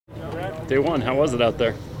Day one, how was it out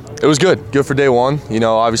there? It was good. Good for day one.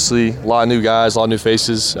 Obviously a lot of new guys, a lot of new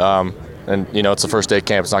faces. And, it's the first day of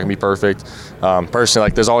camp. It's not going to be perfect. Personally,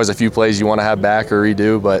 there's always a few plays you want to have back or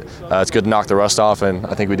redo, but it's good to knock the rust off, and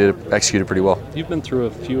I think we did execute it pretty well. You've been through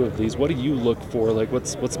a few of these. What do you look for?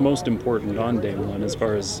 What's most important on day one as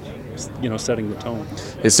far as, setting the tone?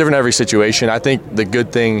 It's different in every situation. I think the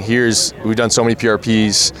good thing here is we've done so many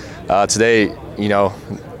PRPs. Today,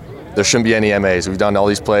 there shouldn't be any MAs. We've done all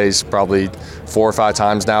these plays probably 4 or 5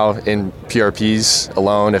 times now in PRPs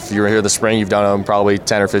alone. If you were here this spring, you've done them probably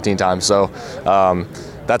 10 or 15 times. So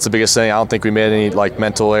that's the biggest thing. I don't think we made any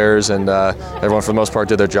mental errors, and everyone for the most part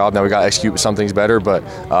did their job. Now we got to execute some things better, but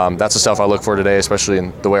that's the stuff I look for today, especially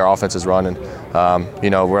in the way our offense is run. And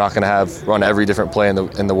we're not going to run every different play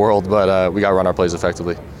in the world, but we got to run our plays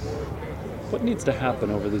effectively. What needs to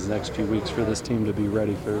happen over these next few weeks for this team to be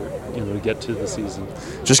ready for, to get to the season?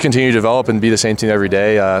 Just continue to develop and be the same team every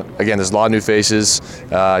day. Again, there's a lot of new faces.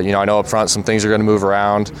 I know up front some things are going to move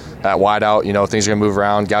around. At wideout, things are going to move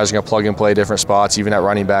around. Guys are going to plug and play different spots, even at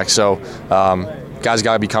running back. So guys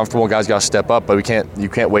got to be comfortable. Guys got to step up, but you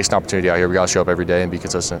can't waste an opportunity out here. We got to show up every day and be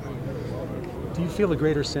consistent. Do you feel a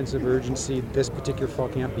greater sense of urgency this particular fall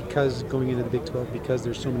camp because going into the Big 12, because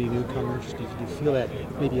there's so many newcomers? Do you feel that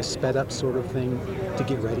maybe a sped up sort of thing to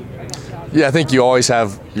get ready? Yeah, I think you always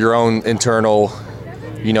have your own internal,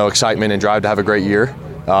 excitement and drive to have a great year.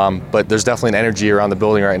 But there's definitely an energy around the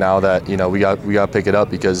building right now that we got to pick it up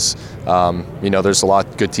because there's a lot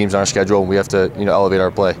of good teams on our schedule and we have to elevate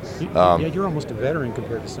our play. You're almost a veteran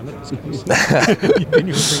compared to some of those guys. You've been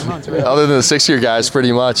here 3 months, right? Other than the 6-year guys,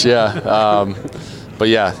 pretty much, yeah. But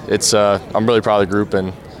yeah, it's I'm really proud of the group,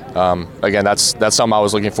 and again, that's something I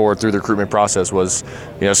was looking forward through the recruitment process. Was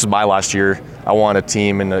this is my last year. I want a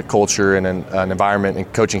team and a culture and an environment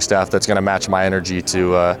and coaching staff that's going to match my energy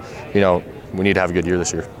to we need to have a good year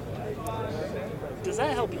this year. Does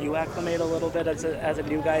that help you acclimate a little bit as a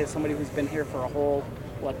new guy, as somebody who's been here for a whole,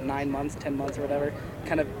 9 months, 10 months or whatever,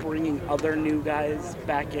 kind of bringing other new guys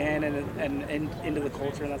back in and into the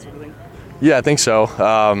culture and that sort of thing? Yeah, I think so.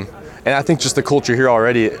 And I think just the culture here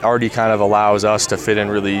already kind of allows us to fit in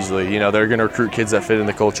really easily. They're going to recruit kids that fit in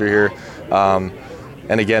the culture here.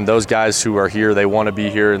 And again, those guys who are here, they want to be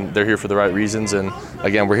here and they're here for the right reasons. And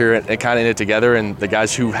again, we're here and kind of in it together, and the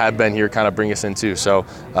guys who have been here kind of bring us in too. So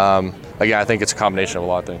again, I think it's a combination of a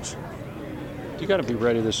lot of things. You got to be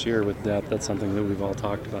ready this year with depth. That's something that we've all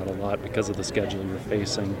talked about a lot because of the schedule you're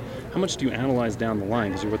facing. How much do you analyze down the line?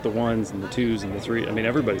 Because you're with the 1s and the 2s and the 3s. I mean,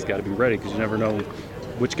 everybody's got to be ready because you never know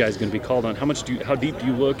which guy's going to be called on. How deep do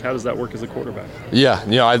you look? How does that work as a quarterback? Yeah,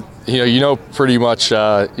 pretty much,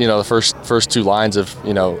 the first 2 lines of,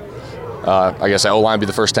 I guess that O-line would be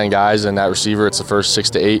the first 10 guys, and that receiver, it's the first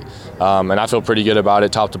 6 to 8. And I feel pretty good about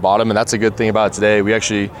it top to bottom, and that's a good thing about it today. We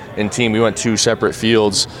actually, we went 2 separate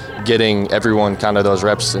fields, getting everyone kind of those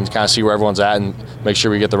reps and kind of see where everyone's at and make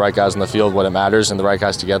sure we get the right guys on the field when it matters and the right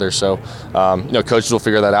guys together. So, coaches will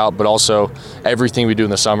figure that out, but also everything we do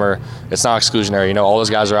in the summer, it's not exclusionary. All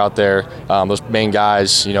those guys are out there. Those main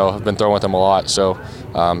guys, have been throwing with them a lot. So,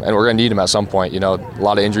 and we're going to need them at some point. A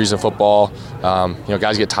lot of injuries in football.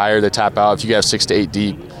 Guys get tired, they tap out. If you have 6 to 8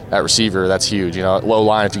 deep at receiver, that's huge. At low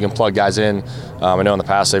line, if you can plug guys in, I know in the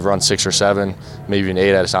past they've run 6 or 7, maybe even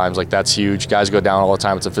 8 at a time. That's huge. Guys go down all the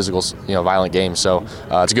time. It's a physical, violent game. So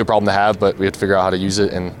it's a good problem to have, but we have to figure out how to use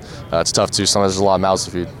it, and it's tough too. Sometimes there's a lot of mouths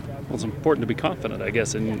to feed. Well, it's important to be confident, I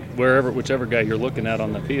guess, in whichever guy you're looking at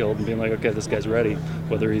on the field and being like, okay, this guy's ready,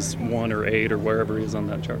 whether he's 1 or 8 or wherever he is on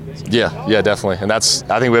that chart. So. Yeah, definitely. And I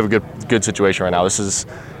think we have a good situation right now. This is,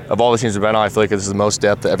 of all the teams we've been on, I feel like this is the most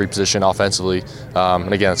depth at every position offensively.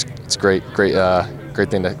 And again, it's a great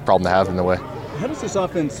problem to have in a way. How does this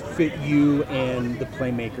offense fit you and the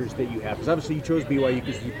playmakers that you have? Because obviously you chose BYU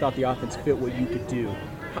because you thought the offense fit what you could do.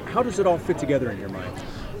 How does it all fit together in your mind?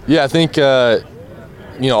 Yeah, I think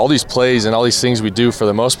all these plays and all these things we do, for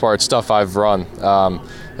the most part, stuff I've run.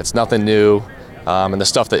 It's nothing new. And the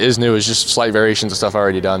stuff that is new is just slight variations of stuff I've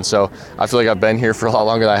already done. So I feel like I've been here for a lot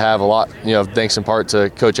longer than I have. A lot, thanks in part to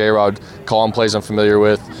Coach A-Rod, calling plays I'm familiar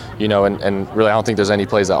with, and really I don't think there's any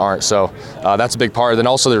plays that aren't. So that's a big part. Then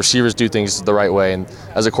also the receivers do things the right way. And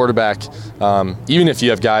as a quarterback, even if you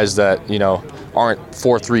have guys that, aren't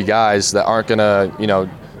 4-3 guys that aren't going to,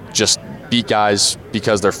 just beat guys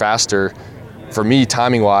because they're faster, for me,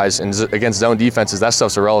 timing-wise, and against zone defenses, that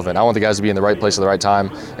stuff's irrelevant. I want the guys to be in the right place at the right time,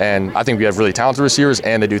 and I think we have really talented receivers,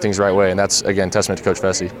 and they do things the right way, and that's, again, testament to Coach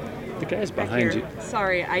Fessy. The guys back behind here. you.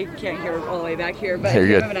 Sorry, I can't hear all the way back here, but You're I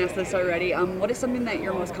good. haven't asked this already. What is something that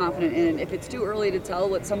you're most confident in? If it's too early to tell,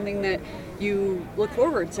 what's something that you look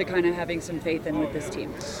forward to kind of having some faith in with this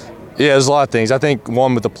team? Yeah, there's a lot of things. I think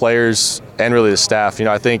one with the players and really the staff. You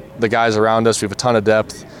know, I think the guys around us, we have a ton of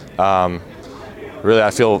depth. Really, I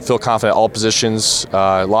feel confident at all positions.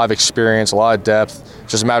 A lot of experience, a lot of depth.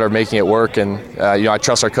 It's just a matter of making it work. And you know, I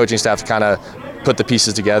trust our coaching staff to kind of put the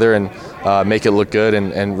pieces together and make it look good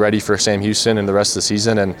and ready for Sam Houston and the rest of the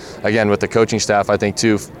season. And again, with the coaching staff, I think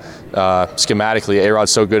too, schematically,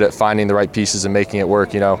 A-Rod's so good at finding the right pieces and making it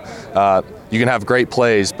work. You know, you can have great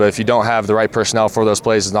plays, but if you don't have the right personnel for those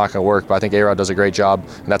plays, it's not going to work. But I think A-Rod does a great job,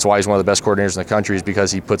 and that's why he's one of the best coordinators in the country, is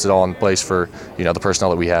because he puts it all in place for, you know, the personnel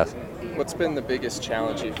that we have. What's been the biggest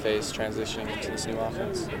challenge you faced transitioning into this new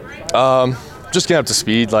offense? Just getting up to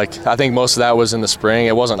speed. Like, I think most of that was in the spring.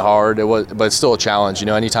 It wasn't hard, but it's still a challenge. You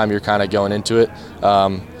know, anytime you're kind of going into it,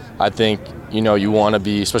 I think, you know, you want to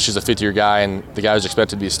be, especially as a fifth-year guy and the guy who's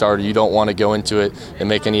expected to be a starter, you don't want to go into it and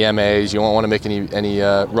make any MAs. You don't want to make any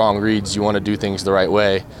wrong reads. You want to do things the right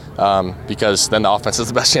way, because then the offense has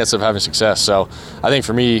the best chance of having success. So I think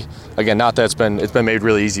for me, again, not that it's been made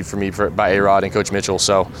really easy for me by A-Rod and Coach Mitchell.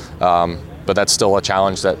 So, but that's still a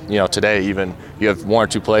challenge that, you know, today even you have one or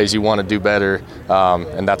two plays you want to do better,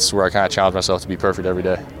 and that's where I kind of challenge myself to be perfect every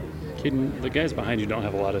day. Kedon, the guys behind you don't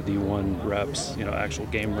have a lot of D1 reps, you know, actual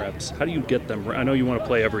game reps. How do you get them? I know you want to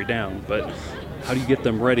play every down, but how do you get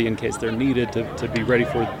them ready in case they're needed to be ready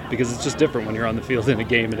for? Because it's just different when you're on the field in a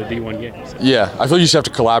game, in a D1 game. So. Yeah, I feel you just have to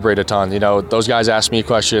collaborate a ton. You know, those guys ask me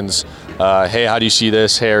questions. Hey, how do you see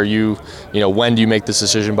this? Hey, you know, when do you make this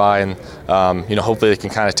decision by? And you know, hopefully they can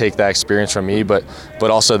kind of take that experience from me. But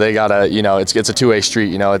also they gotta, you know, it's a two-way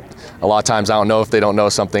street. You know, a lot of times I don't know if they don't know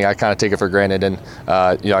something. I kind of take it for granted. And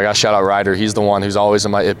you know, I got to shout out Ryder. He's the one who's always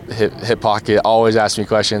in my hip pocket, always asks me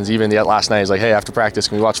questions. Even last night, he's like, hey, after practice,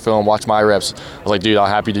 can we watch film, watch my reps? I was like, dude, I'm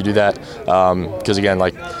happy to do that. Because again,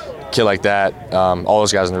 like, kid like that, all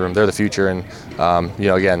those guys in the room, they're the future. And you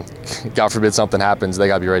know, again, God forbid something happens, they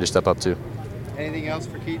got to be ready to step up too. Anything else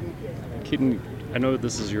for Kedon? Kedon, I know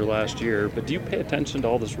this is your last year, but do you pay attention to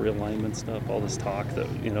all this realignment stuff, all this talk that,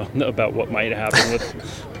 you know, about what might happen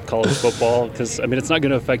with college football? Because, I mean, it's not going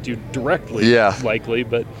to affect you directly, likely,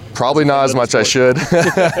 but... Probably not as much I should.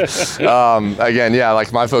 Again, yeah,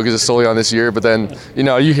 like my focus is solely on this year, but then, you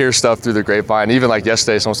know, you hear stuff through the grapevine. Even like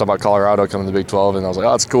yesterday, someone talked about Colorado coming to the Big 12, and I was like,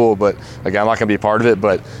 oh, it's cool, but again, I'm not going to be a part of it.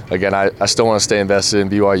 But again, I still want to stay invested in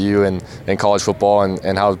BYU and college football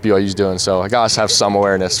and how BYU's doing. So I got to have some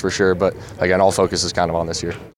awareness for sure, but again, all focus is kind of on this year.